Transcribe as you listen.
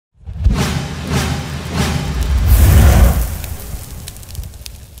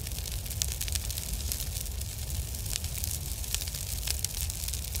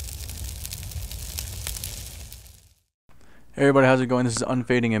Hey everybody, how's it going? This is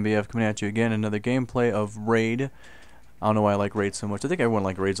Unfading MBF coming at you again. Another gameplay of Raid. I don't know why I like Raid so much. I think everyone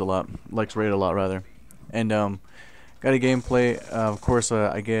likes Raid a lot rather. And got a gameplay. Of course,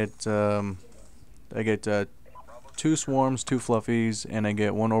 I get 2 swarms, 2 fluffies, and I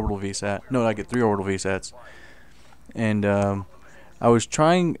get 1 orbital VSAT. No, I get 3 orbital VSATs. And I was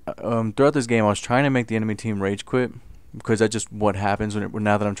trying throughout this game. I was trying to make the enemy team rage quit because that's just what happens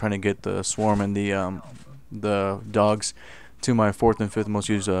now that I'm trying to get the swarm and the dogs to my 4th and 5th most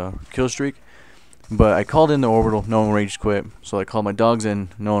used kill streak. But I called in the orbital, no one rage quit. So I called my dogs in,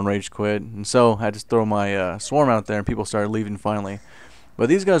 no one rage quit. And so I had to throw my swarm out there, and people started leaving finally. But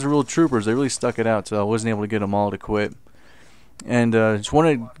these guys are real troopers. They really stuck it out, so I wasn't able to get them all to quit. And just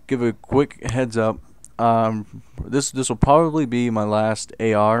wanted to give a quick heads up. This will probably be my last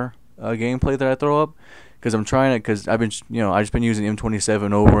AR gameplay that I throw up. Because I've been, I've just been using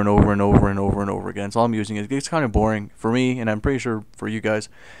M27 over and over and over and over and over again. So all I'm using it gets kind of boring for me, and I'm pretty sure for you guys.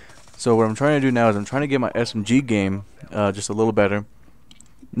 So what I'm trying to do now is I'm trying to get my SMG game just a little better.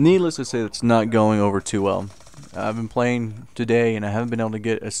 Needless to say, it's not going over too well. I've been playing today, and I haven't been able to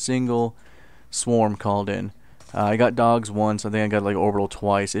get a single swarm called in. I got dogs once. I think I got like orbital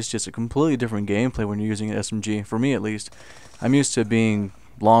twice. It's just a completely different gameplay when you're using an SMG. For me, at least, I'm used to being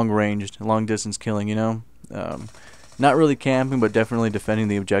long-ranged, long-distance killing. Not really camping, but definitely defending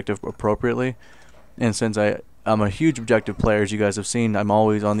the objective appropriately. And since I'm a huge objective player, as you guys have seen, I'm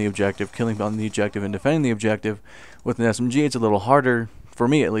always on the objective, killing on the objective, and defending the objective. With an SMG, it's a little harder, for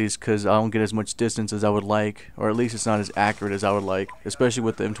me at least, because I don't get as much distance as I would like, or at least it's not as accurate as I would like, especially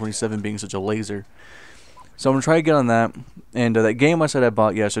with the M27 being such a laser. So I'm going to try to get on that. And that game I said I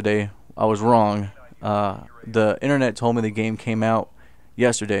bought yesterday, I was wrong. The internet told me the game came out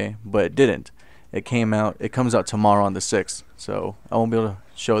yesterday, but it didn't. It comes out tomorrow on the 6th, so I won't be able to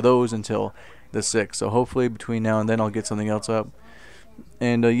show those until the 6th. So hopefully between now and then I'll get something else up.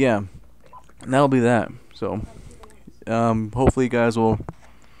 And yeah, that'll be that. So hopefully you guys will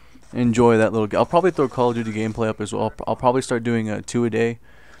enjoy that little. I'll probably throw Call of Duty gameplay up as well. I'll probably start doing 2 a day,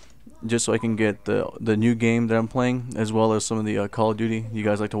 just so I can get the new game that I'm playing, as well as some of the Call of Duty you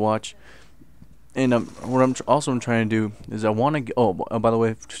guys like to watch. And what I'm trying to do is I want to. Oh, by the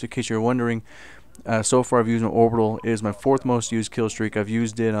way, just in case you're wondering, so far I've used an orbital. It is my 4th most used kill streak. I've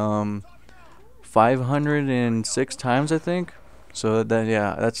used it 506 times, I think. So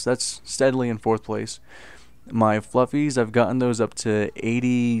that's steadily in 4th place. My fluffies, I've gotten those up to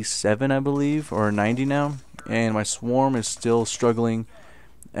 87, I believe, or 90 now, and my swarm is still struggling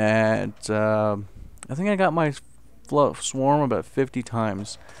at. I think I got my swarm about 50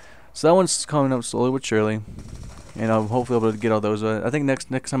 times. So that one's coming up slowly but surely, and I'll hopefully be able to get all those. I think next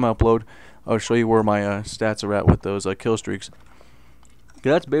time I upload, I'll show you where my stats are at with those kill streaks.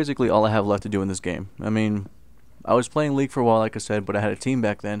 That's basically all I have left to do in this game. I mean, I was playing League for a while, like I said, but I had a team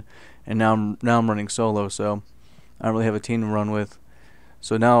back then, and now I'm running solo, so I don't really have a team to run with.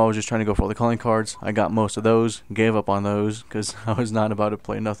 So now I was just trying to go for all the calling cards. I got most of those, gave up on those because I was not about to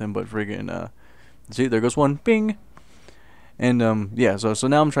play nothing but friggin' see, there goes one, bing. And yeah, so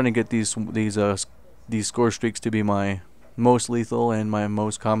now I'm trying to get these score streaks to be my most lethal and my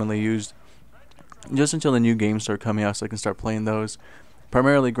most commonly used, just until the new games start coming out, so I can start playing those.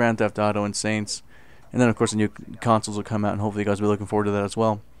 Primarily Grand Theft Auto and Saints, and then of course the new consoles will come out, and hopefully you guys will be looking forward to that as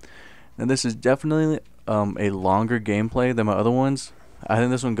well. And this is definitely a longer gameplay than my other ones. I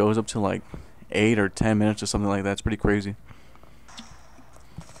think this one goes up to like 8 or 10 minutes or something like that. It's pretty crazy.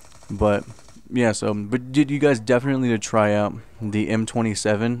 But yeah, but you guys definitely need to try out the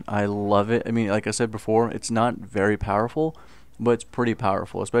M27. I love it. I mean, like I said before, it's not very powerful, but it's pretty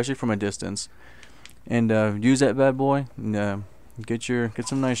powerful, especially from a distance. And use that bad boy and get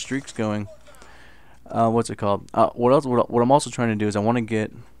some nice streaks going. What's it called? What I'm also trying to do is I want to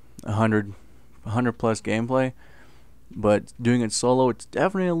get 100 plus gameplay, but doing it solo, it's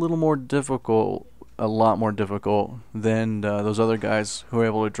definitely a little more difficult. A lot more difficult than those other guys who are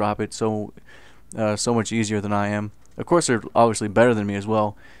able to drop it so much easier than I am. Of course, they're obviously better than me as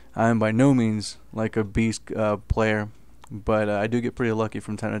well. I am by no means like a beast player, but I do get pretty lucky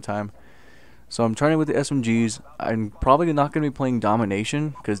from time to time. So I'm trying with the SMGs. I'm probably not going to be playing Domination,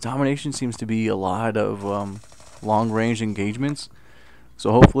 because Domination seems to be a lot of long-range engagements.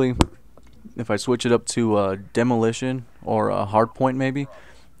 So hopefully, if I switch it up to Demolition or Hardpoint maybe,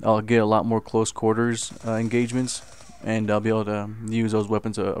 I'll get a lot more close quarters engagements, and I'll be able to use those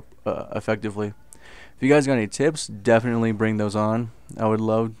weapons effectively. If you guys got any tips, definitely bring those on. I would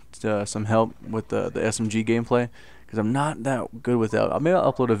love some help with the SMG gameplay, because I'm not that good with that. Maybe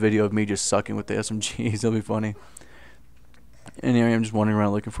I'll upload a video of me just sucking with the SMGs. It'll be funny. And here I am just wandering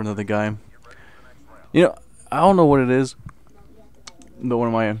around looking for another guy. I don't know what it is, But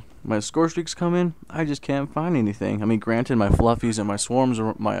when my score streaks come in, I just can't find anything. I mean, granted, my fluffies and my swarms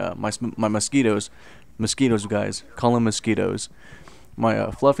are my mosquitoes, guys, call them mosquitoes. My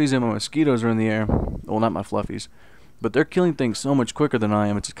fluffies and my mosquitoes are in the air. Well, not my fluffies, but they're killing things so much quicker than I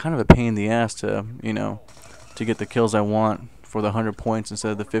am. It's kind of a pain in the ass to to get the kills I want for the 100 points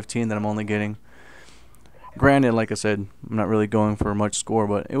instead of the 15 that I'm only getting. Granted, like I said, I'm not really going for much score,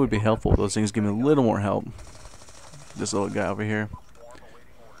 but it would be helpful if those things give me a little more help. This little guy over here.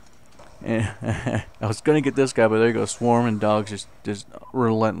 And I was gonna get this guy, but there you go. Swarm and dogs just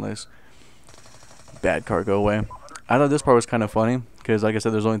relentless. Bad card, go away. I thought this part was kind of funny because, like I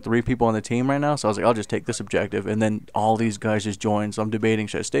said, there's only 3 people on the team right now, so I was like, I'll just take this objective, and then all these guys just joined. So I'm debating,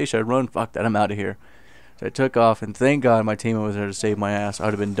 should I stay, should I run? Fuck that, I'm out of here. So I took off, and thank God my teammate was there to save my ass. I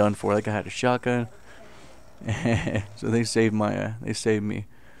would have been done for. Like, I had a shotgun, so they saved me.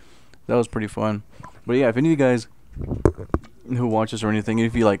 That was pretty fun. But yeah, if any of you guys who watch this or anything,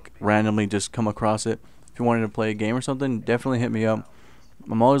 if you like randomly just come across it, if you wanted to play a game or something, definitely hit me up.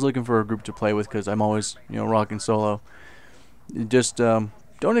 I'm always looking for a group to play with because I'm always rocking solo. Just don't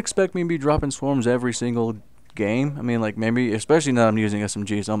expect me to be dropping swarms every single game. I mean, like, maybe, especially now I'm using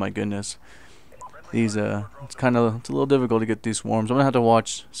SMGs. Oh my goodness, these it's a little difficult to get these swarms. I'm gonna have to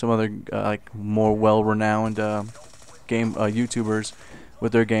watch some other like more well-renowned game YouTubers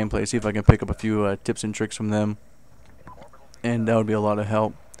with their gameplay, see if I can pick up a few tips and tricks from them, and that would be a lot of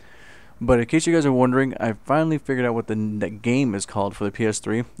help. But in case you guys are wondering, I finally figured out what the game is called for the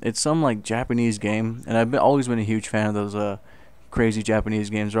PS3. It's some like Japanese game, and I've always been a huge fan of those crazy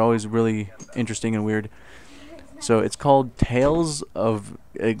Japanese games. They're always really interesting and weird. So it's called Tales of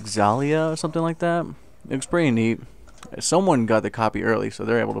Xillia or something like that. It's pretty neat. Someone got the copy early, so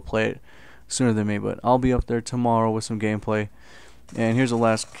they're able to play it sooner than me. But I'll be up there tomorrow with some gameplay. And here's the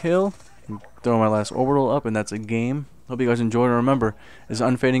last kill. Throw my last orbital up, and that's a game. Hope you guys enjoyed. And remember, it's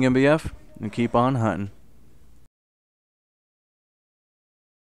Unfading MBF, and keep on hunting.